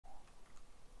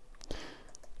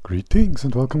Greetings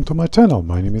and welcome to my channel.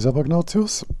 My name is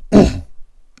Abagnatius.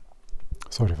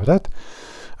 Sorry for that.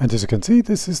 And as you can see,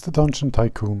 this is the Dungeon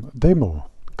Tycoon demo.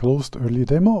 Closed early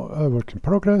demo, work in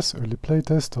progress, early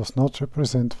playtest does not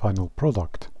represent final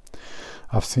product.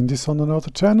 I've seen this on another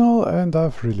channel and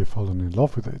I've really fallen in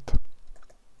love with it.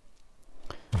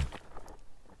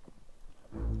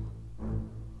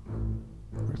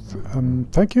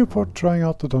 Thank you for trying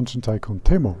out the Dungeon Tycoon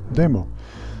demo.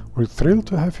 We're thrilled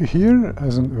to have you here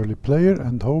as an early player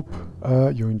and hope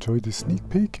you enjoy this sneak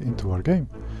peek into our game.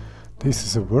 This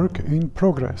is a work in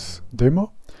progress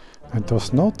demo and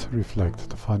does not reflect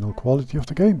the final quality of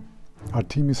the game. Our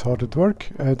team is hard at work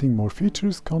adding more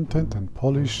features, content and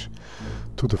polish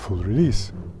to the full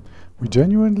release. We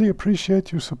genuinely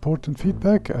appreciate your support and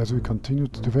feedback as we continue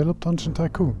to develop Dungeon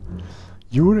Tycoon.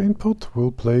 Your input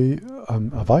will play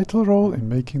a vital role in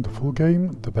making the full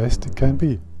game the best it can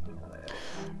be.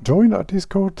 Join our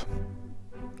Discord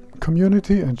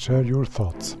community and share your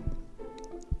thoughts.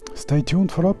 Stay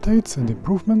tuned for updates and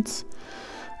improvements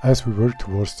as we work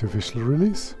towards the official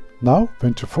release. Now,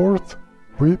 venture forth,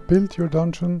 build your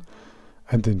dungeon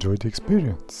and enjoy the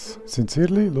experience.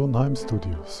 Sincerely, Lohnheim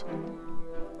Studios.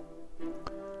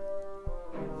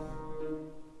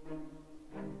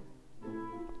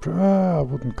 I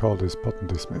wouldn't call this button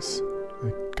dismiss.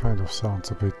 It kind of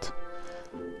sounds a bit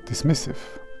dismissive.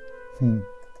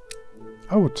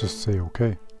 I would just say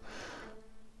okay.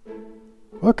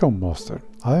 Welcome, Master.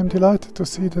 I am delighted to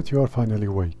see that you are finally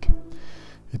awake.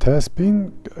 It has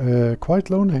been quite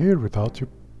lonely here without your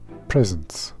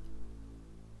presence.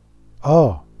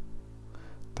 Ah,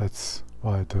 that's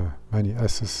why the many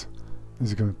S's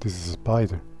is going. This is a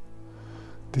spider.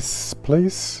 This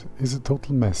place is a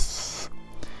total mess.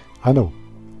 I know,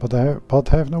 but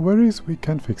have no worries. We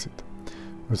can fix it.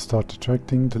 We'll start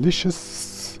attracting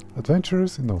delicious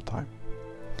adventurers in no time.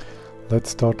 Let's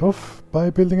start off by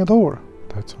building a door.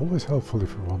 That's always helpful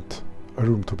if you want a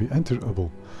room to be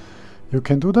enterable. You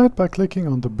can do that by clicking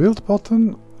on the build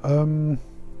button on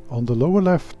the lower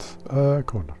left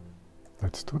corner.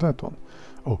 Let's do that one.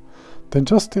 Oh, then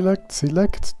just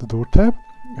select the door tab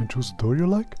and choose the door you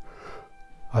like.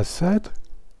 I said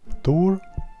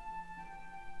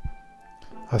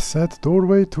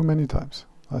doorway too many times.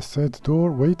 I said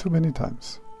door way too many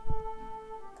times.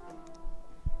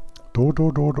 Door.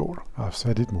 I've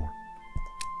said it more.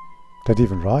 That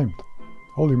even rhymed.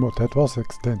 Holy moly, that was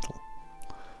accidental.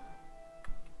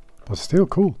 But still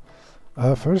cool.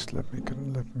 First, let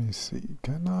me see.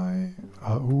 Can I?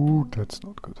 Ooh, that's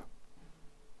not good.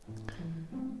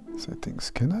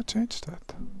 Settings. Can I change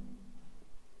that?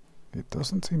 It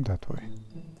doesn't seem that way.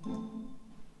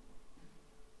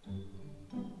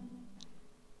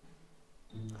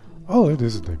 Oh, it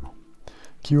is a demo.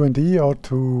 Q and E are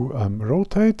to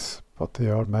rotate, but they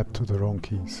are mapped to the wrong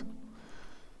keys.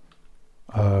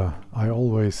 I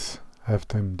always have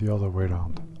them the other way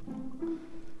around.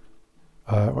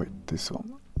 Wait, this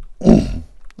one.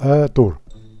 Door.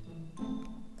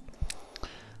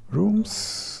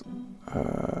 Rooms.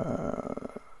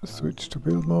 Switch to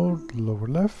build mode, lower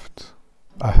left.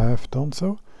 I have done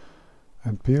so.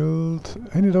 And build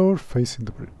any door facing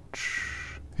the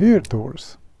bridge. Here,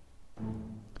 doors.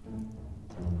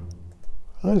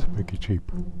 That's pretty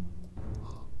cheap.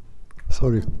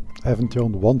 Sorry, I haven't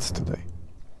yawned once today.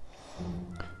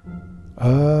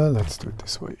 Let's do it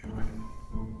this way.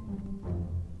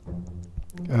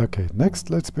 Okay,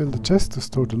 next let's build a chest to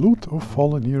store the loot of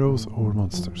fallen heroes or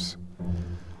monsters.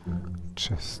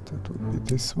 Chest, that would be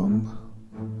this one.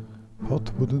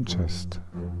 Hot wooden chest.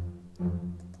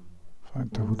 Find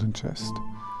the wooden chest.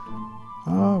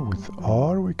 With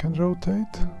R we can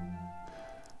rotate.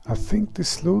 I think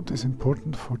this loot is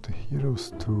important for the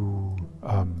heroes to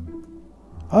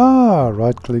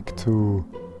right click to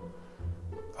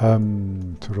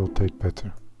rotate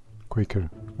better,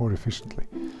 quicker, more efficiently.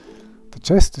 The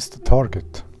chest is the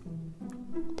target.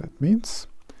 That means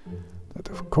that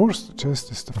of course the chest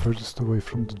is the furthest away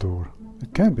from the door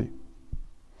it can be.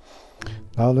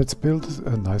 Now let's build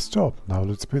a nice job. Now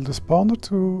let's build a spawner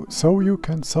so you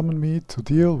can summon me to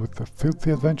deal with the filthy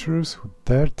adventurers who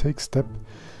dare take step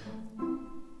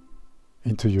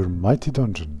into your mighty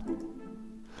dungeon.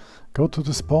 Go to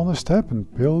the spawners tab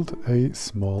and build a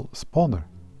small spawner.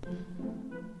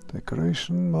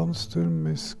 Decoration, monster,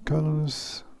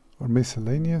 miscellaneous or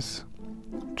miscellaneous,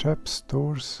 traps,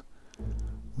 doors,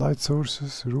 light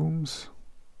sources, rooms.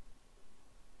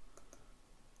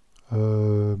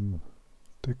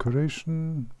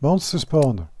 Decoration, monster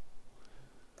spawner.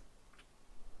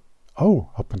 Oh,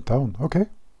 up and down, okay.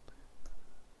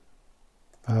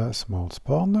 Small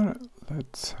spawner,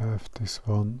 let's have this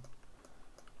one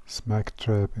smack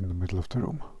trap in the middle of the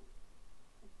room.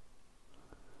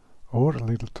 Or a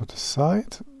little to the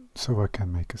side, so I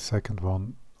can make a second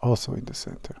one also in the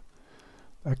center.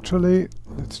 Actually,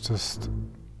 let's just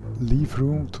leave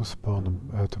room to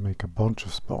spawn to make a bunch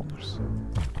of spawners.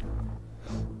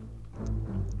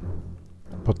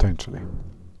 Potentially.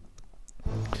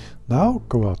 Now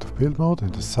go out of build mode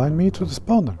and assign me to the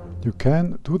spawner. You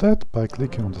can do that by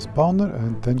clicking on the spawner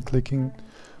and then clicking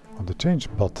on the change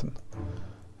button.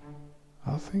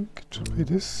 I think it should be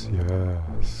this.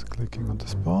 Yes, clicking on the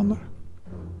spawner.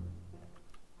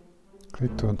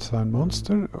 Click to assign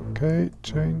monster. Okay,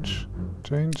 change.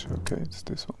 Okay, it's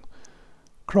this one.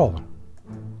 Crawler.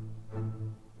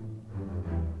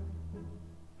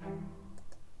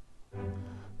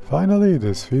 Finally,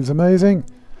 this feels amazing.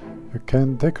 You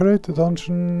can decorate the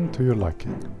dungeon to your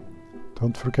liking.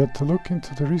 Don't forget to look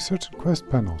into the research and quest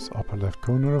panels, upper left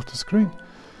corner of the screen.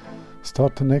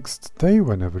 Start the next day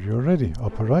whenever you're ready,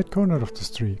 upper right corner of the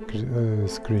screen.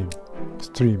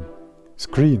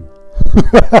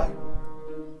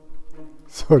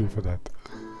 Sorry for that.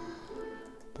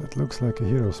 That looks like a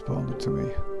hero spawner to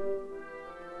me.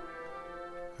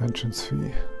 Entrance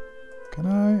fee. Can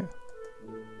I?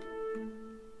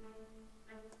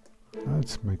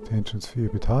 Let's make the entrance fee a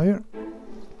bit higher.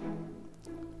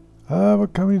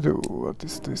 What can we do? What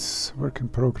is this? Work in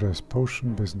progress.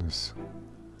 Potion business.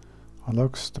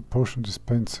 Unlocks the potion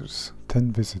dispensers.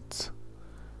 10 visits.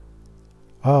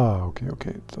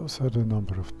 Okay. Those are the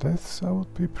number of deaths. I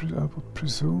would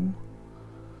presume.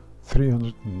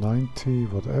 390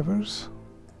 whatevers.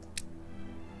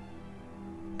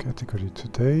 Category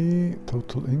today.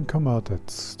 Total income.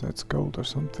 That's gold or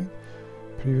something.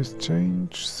 Previous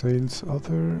change. Sales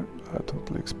other.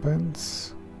 Total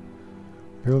expense.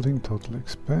 Building total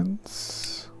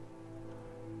expense.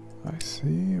 I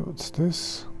see. What's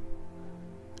this?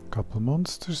 Couple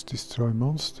monsters. Destroy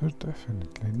monster.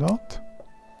 Definitely not.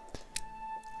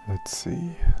 Let's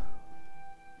see.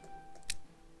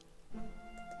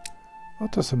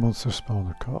 What does a monster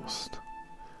spawner cost?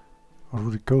 Or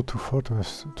would it go too far to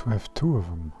have two of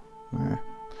them? Nah,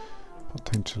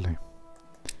 potentially.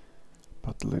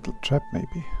 But a little trap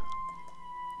maybe.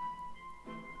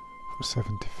 For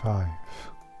 75.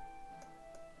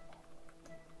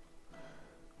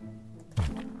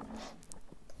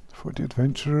 For the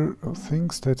adventurer who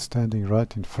thinks that standing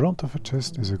right in front of a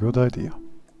chest is a good idea.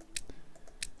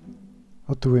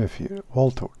 What do we have here?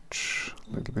 Wall torch.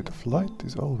 A little bit of light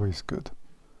is always good.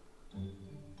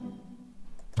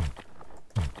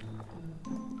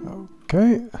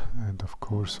 Okay, and of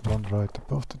course one right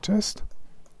above the chest.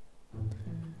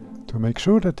 To make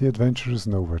sure that the adventurers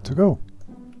know where to go.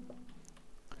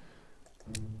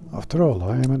 After all,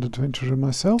 I am an adventurer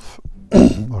myself,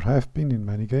 or have been in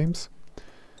many games.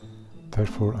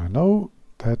 Therefore I know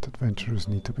that adventurers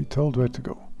need to be told where to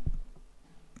go.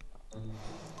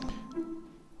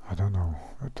 I don't know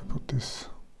where to put this.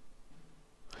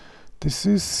 This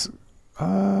is...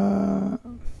 I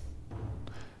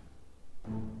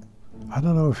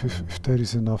don't know if there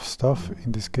is enough stuff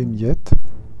in this game yet,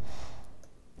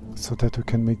 so that we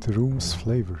can make the rooms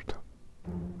flavored.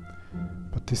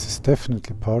 But this is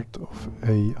definitely part of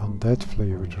a undead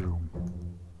flavored room.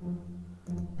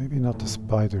 Maybe not a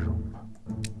spider room.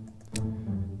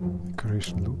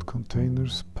 Decoration loot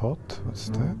containers, pot, what's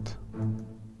that?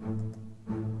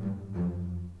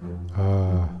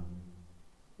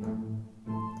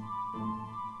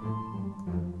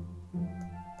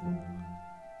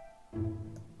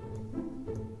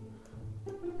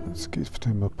 Let's give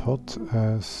them a pot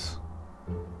as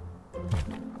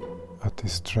a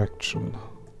distraction.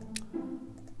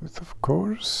 With, of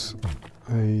course,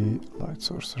 a light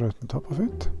source right on top of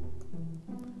it.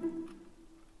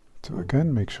 To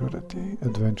again make sure that the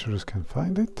adventurers can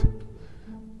find it.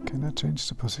 Can I change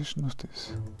the position of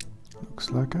this?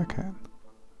 Looks like I can.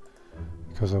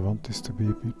 Because I want this to be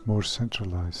a bit more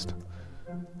centralized.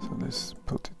 So let's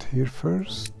put it here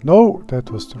first. No!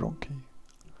 That was the wrong key.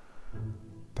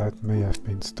 That may have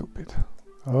been stupid.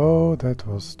 Oh, that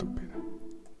was stupid.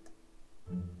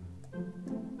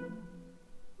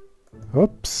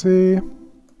 Oopsie.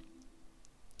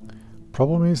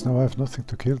 Problem is now I have nothing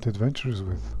to kill the adventurers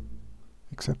with.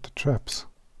 Except the traps.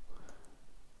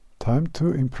 Time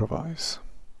to improvise.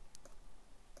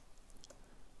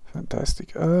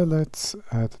 Fantastic. Let's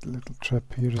add a little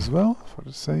trap here as well for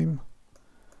the same.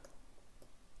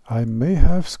 I may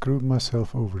have screwed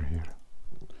myself over here.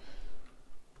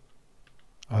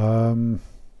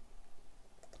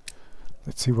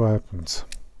 Let's see what happens.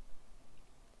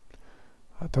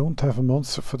 I don't have a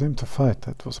monster for them to fight.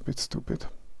 That was a bit stupid.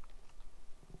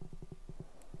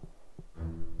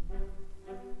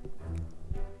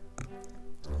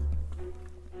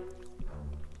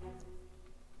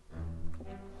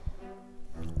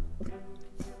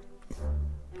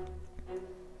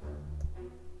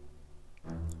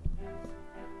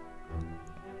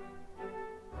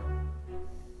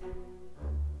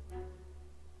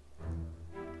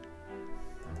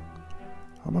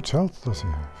 How much health does he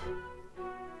have?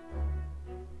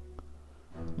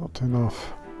 Not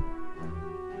enough.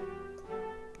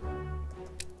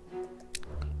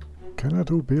 Can I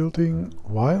do building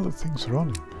while the thing's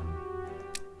running?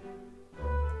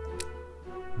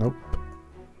 Nope.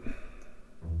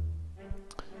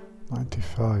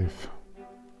 95.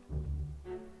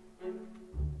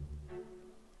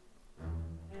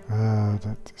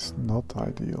 That is not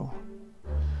ideal.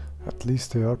 At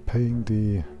least they are paying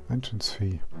the entrance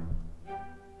fee.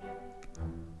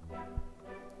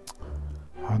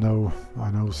 I know,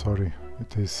 sorry.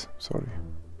 It is, sorry.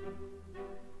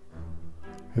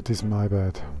 It is my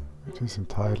bad. It is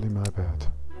entirely my bad.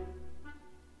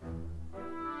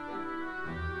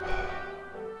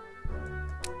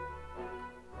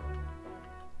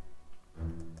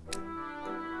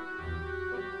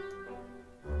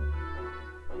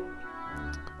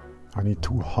 I need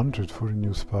 200 for a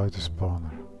new spider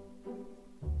spawner.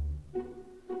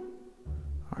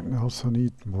 I also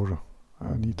need more.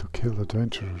 I need to kill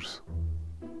adventurers.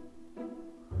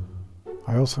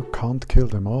 I also can't kill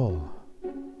them all.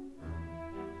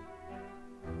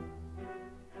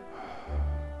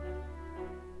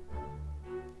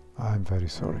 I'm very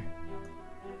sorry.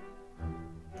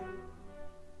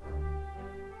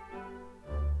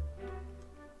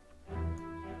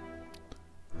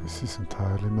 This is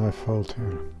entirely my fault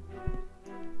here.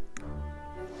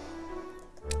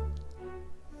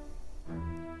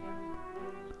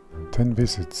 Ten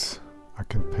visits. I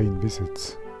can pay in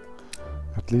visits.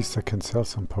 At least I can sell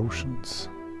some potions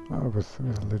with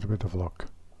a little bit of luck.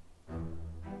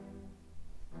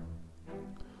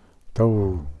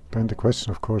 Though then the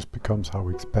question of course becomes how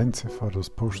expensive are those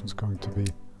potions going to be.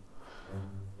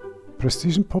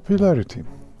 Prestige and popularity.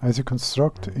 As you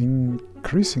construct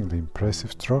increasingly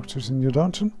impressive structures in your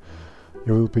dungeon,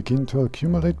 you will begin to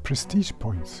accumulate prestige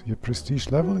points. Your prestige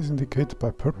level is indicated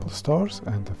by purple stars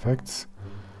and affects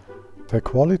the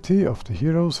quality of the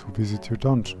heroes who visit your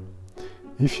dungeon.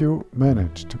 If you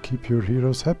manage to keep your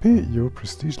heroes happy, your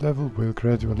prestige level will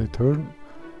gradually turn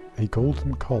a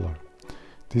golden color.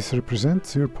 This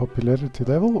represents your popularity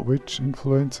level, which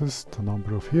influences the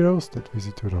number of heroes that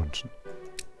visit your dungeon.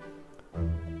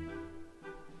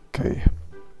 Okay,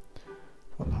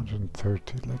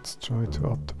 130. Let's try to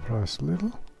up the price a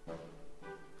little.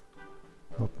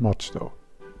 Not much though.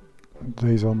 The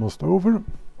day is almost over.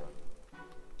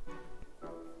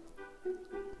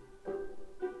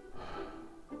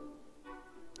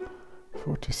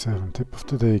 $47. Tip of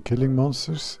the day. Killing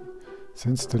monsters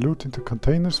sends the loot into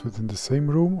containers within the same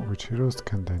room, which heroes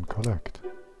can then collect.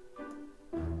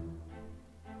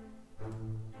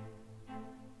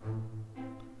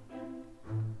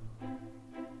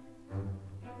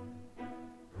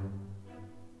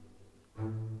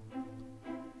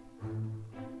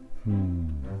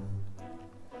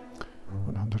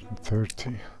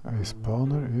 $130. A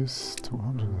spawner is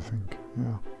 200, I think.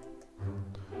 Yeah.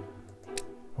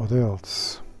 What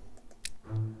else?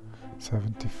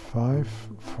 75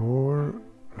 for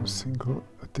a single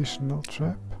additional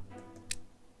trap.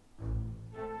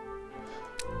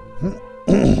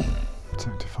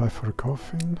 75 for a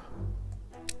coffin.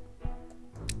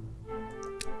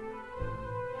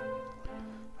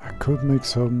 I could make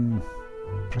some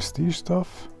prestige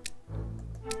stuff,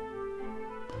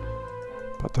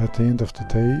 but at the end of the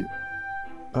day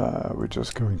we're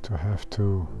just going to have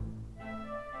to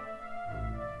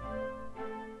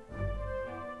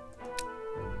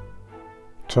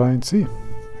try and see.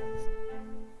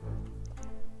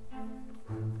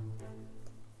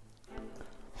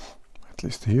 At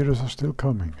least the heroes are still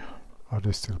coming. Are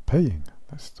they still paying?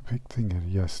 That's the big thing here.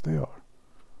 Yes, they are.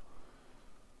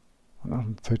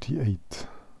 138.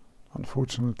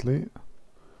 Unfortunately,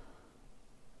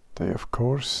 they of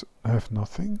course have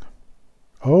nothing.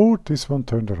 Oh, this one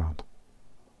turned around.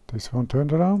 This one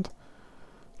turned around.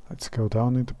 Let's go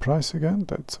down in the price again.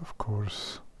 That's of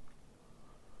course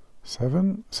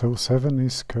 7. So 7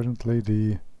 is currently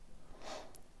the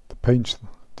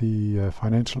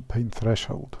financial pain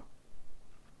threshold.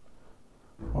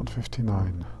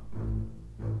 159.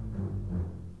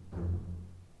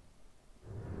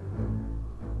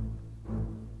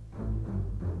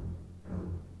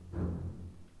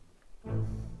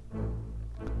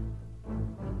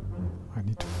 I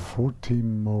need 40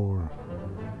 more.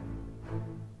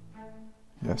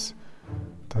 Yes,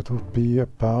 that would be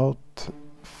about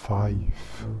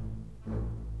 5.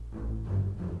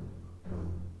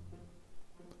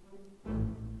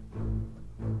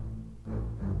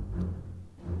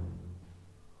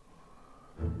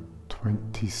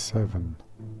 $27.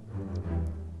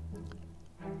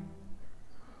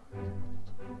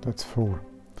 That's 4.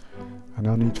 And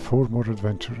I need 4 more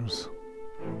adventurers.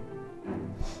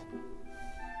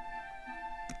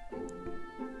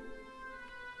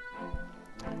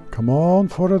 Come on,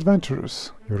 4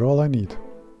 adventurers. You're all I need.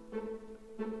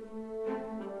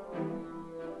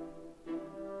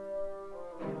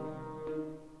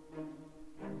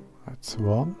 That's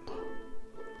 1.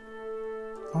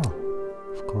 Oh,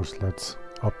 of course, let's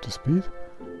up the speed.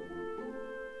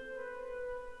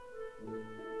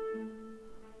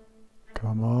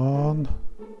 Come on.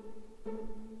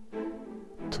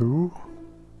 2.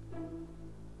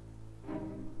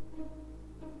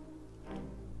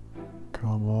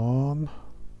 Come on.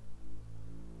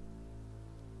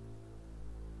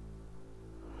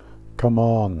 Come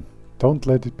on. Don't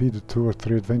let it be the 2 or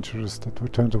 3 adventurers that were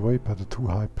turned away by the too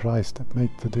high price that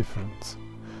made the difference.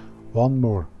 1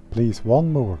 more, please,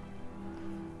 1 more.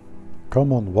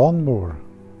 Come on, 1 more.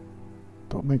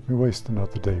 Don't make me waste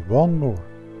another day. 1 more.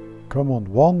 Come on,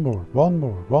 1 more, 1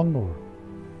 more, 1 more.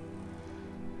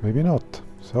 Maybe not.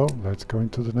 So let's go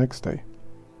into the next day.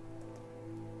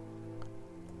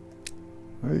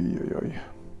 Ay, ay, ay.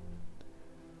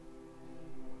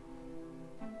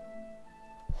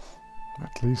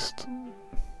 At least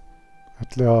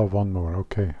 1 more.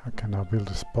 Okay, I can now build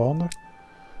a spawner,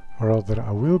 or rather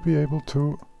I will be able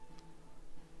to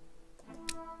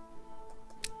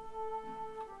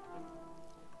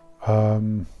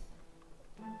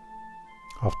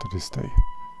after this day.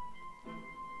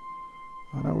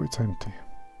 I know it's empty.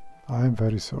 I am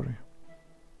very sorry.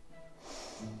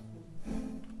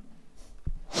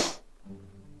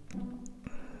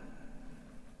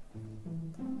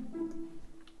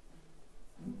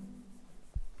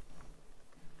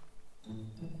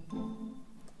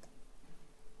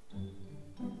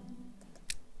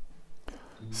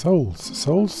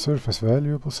 Souls serve as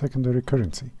valuable secondary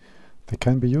currency. They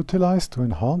can be utilized to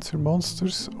enhance your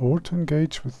monsters or to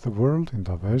engage with the world in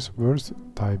diverse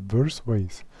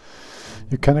ways.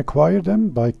 You can acquire them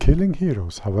by killing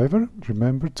heroes. However,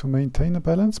 remember to maintain a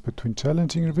balance between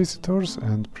challenging your visitors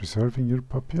and preserving your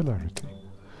popularity.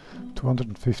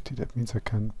 250, that means I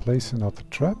can place another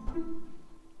trap.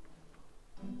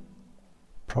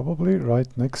 Probably right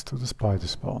next to the spider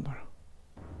spawner.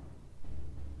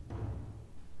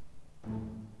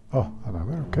 Oh,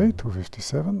 another, okay,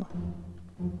 257.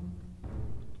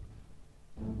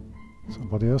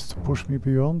 Somebody else to push me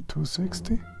beyond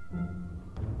 260?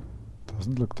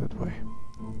 Doesn't look that way,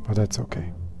 but that's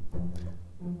okay.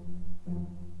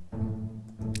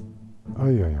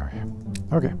 Ay, ay, ay.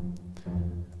 Okay,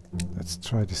 let's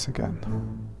try this again.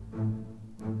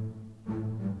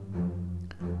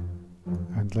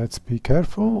 And let's be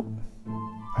careful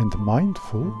and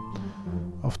mindful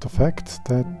of the fact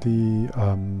that the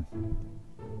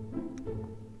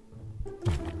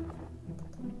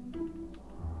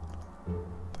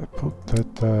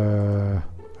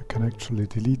I can actually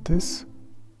delete this.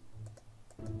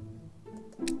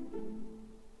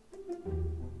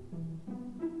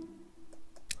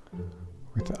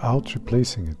 Without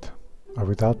replacing it, or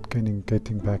without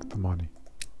getting back the money.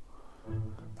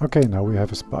 Okay, now we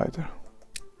have a spider.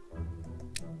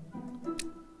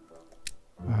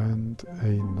 And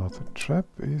another trap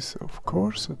is, of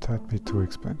course, a tad bit too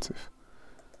expensive.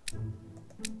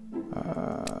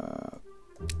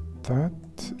 That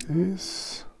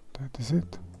is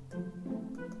it.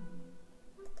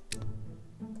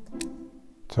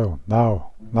 So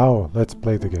now let's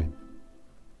play the game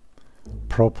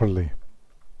properly.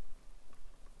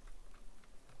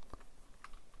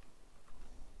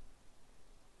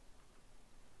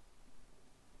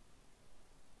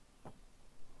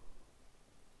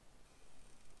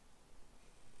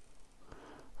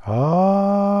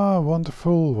 Ah,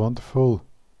 wonderful, wonderful.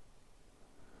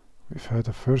 We've had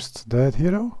a first dead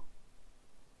hero.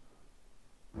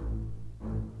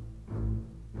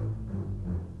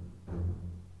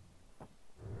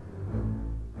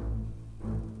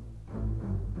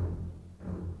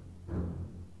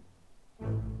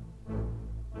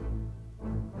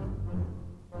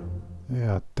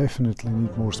 Yeah, definitely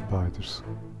need more spiders.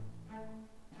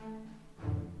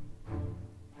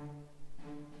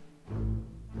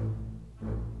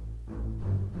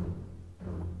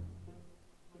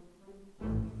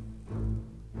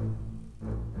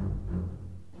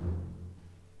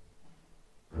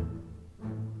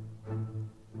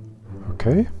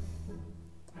 Okay.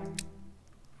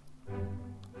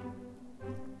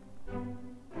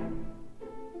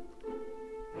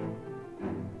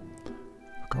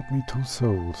 Got me 2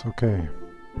 souls, okay.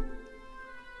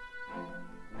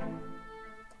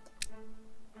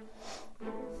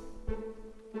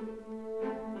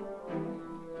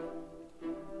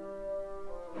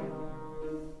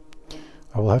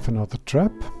 I will have another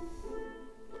trap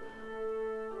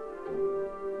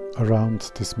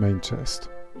around this main chest.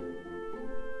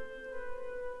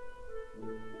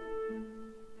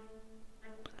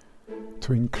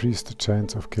 To increase the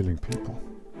chance of killing people.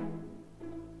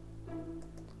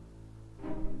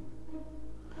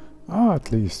 Ah,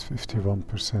 at least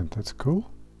 51%, that's cool.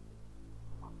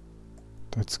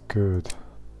 That's good.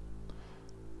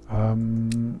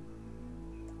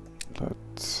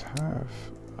 Let's have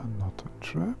another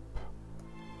trap.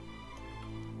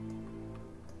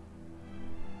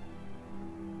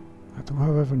 I do,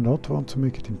 however, not want to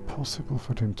make it impossible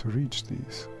for them to reach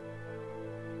these.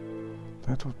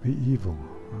 That would be evil.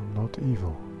 I'm not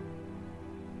evil.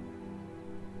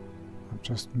 I'm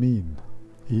just mean.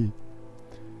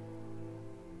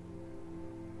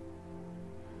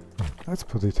 Let's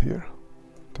put it here.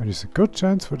 There is a good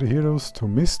chance for the heroes to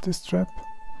miss this trap,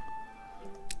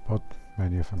 but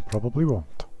many of them probably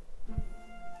won't.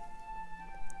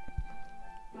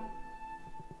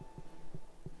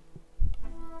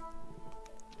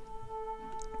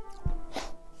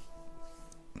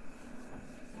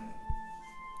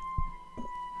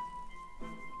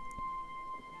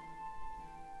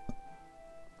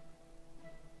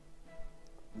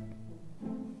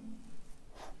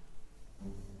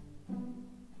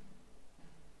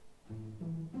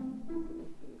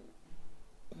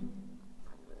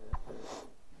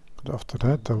 But after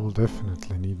that I will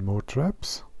definitely need more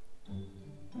traps.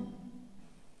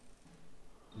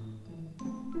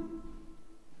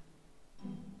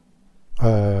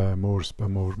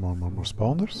 More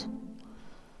spawners.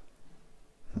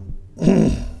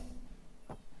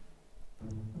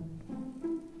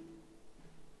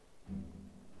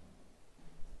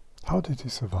 How did he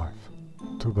survive?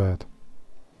 Too bad.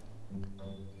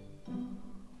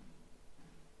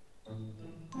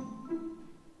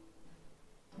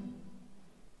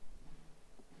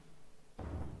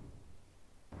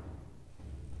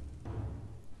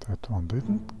 That one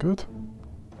didn't. Good.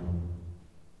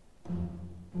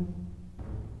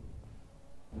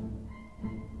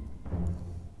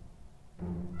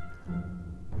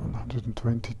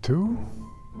 $122.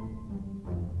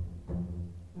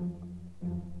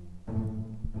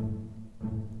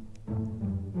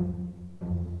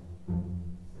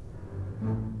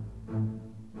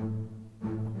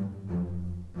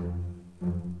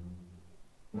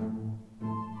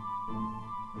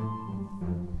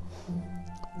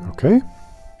 Okay,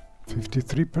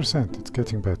 53%, it's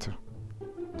getting better.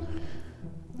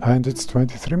 And it's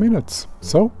 23 minutes.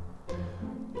 So,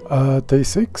 day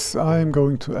 6, I'm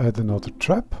going to add another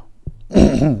trap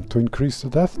to increase the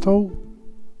death toll.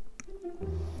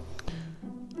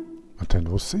 But then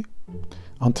we'll see.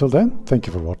 Until then, thank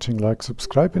you for watching, like,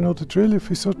 subscribe, you know the drill if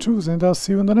you so choose, and I'll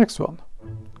see you in the next one.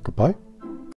 Goodbye.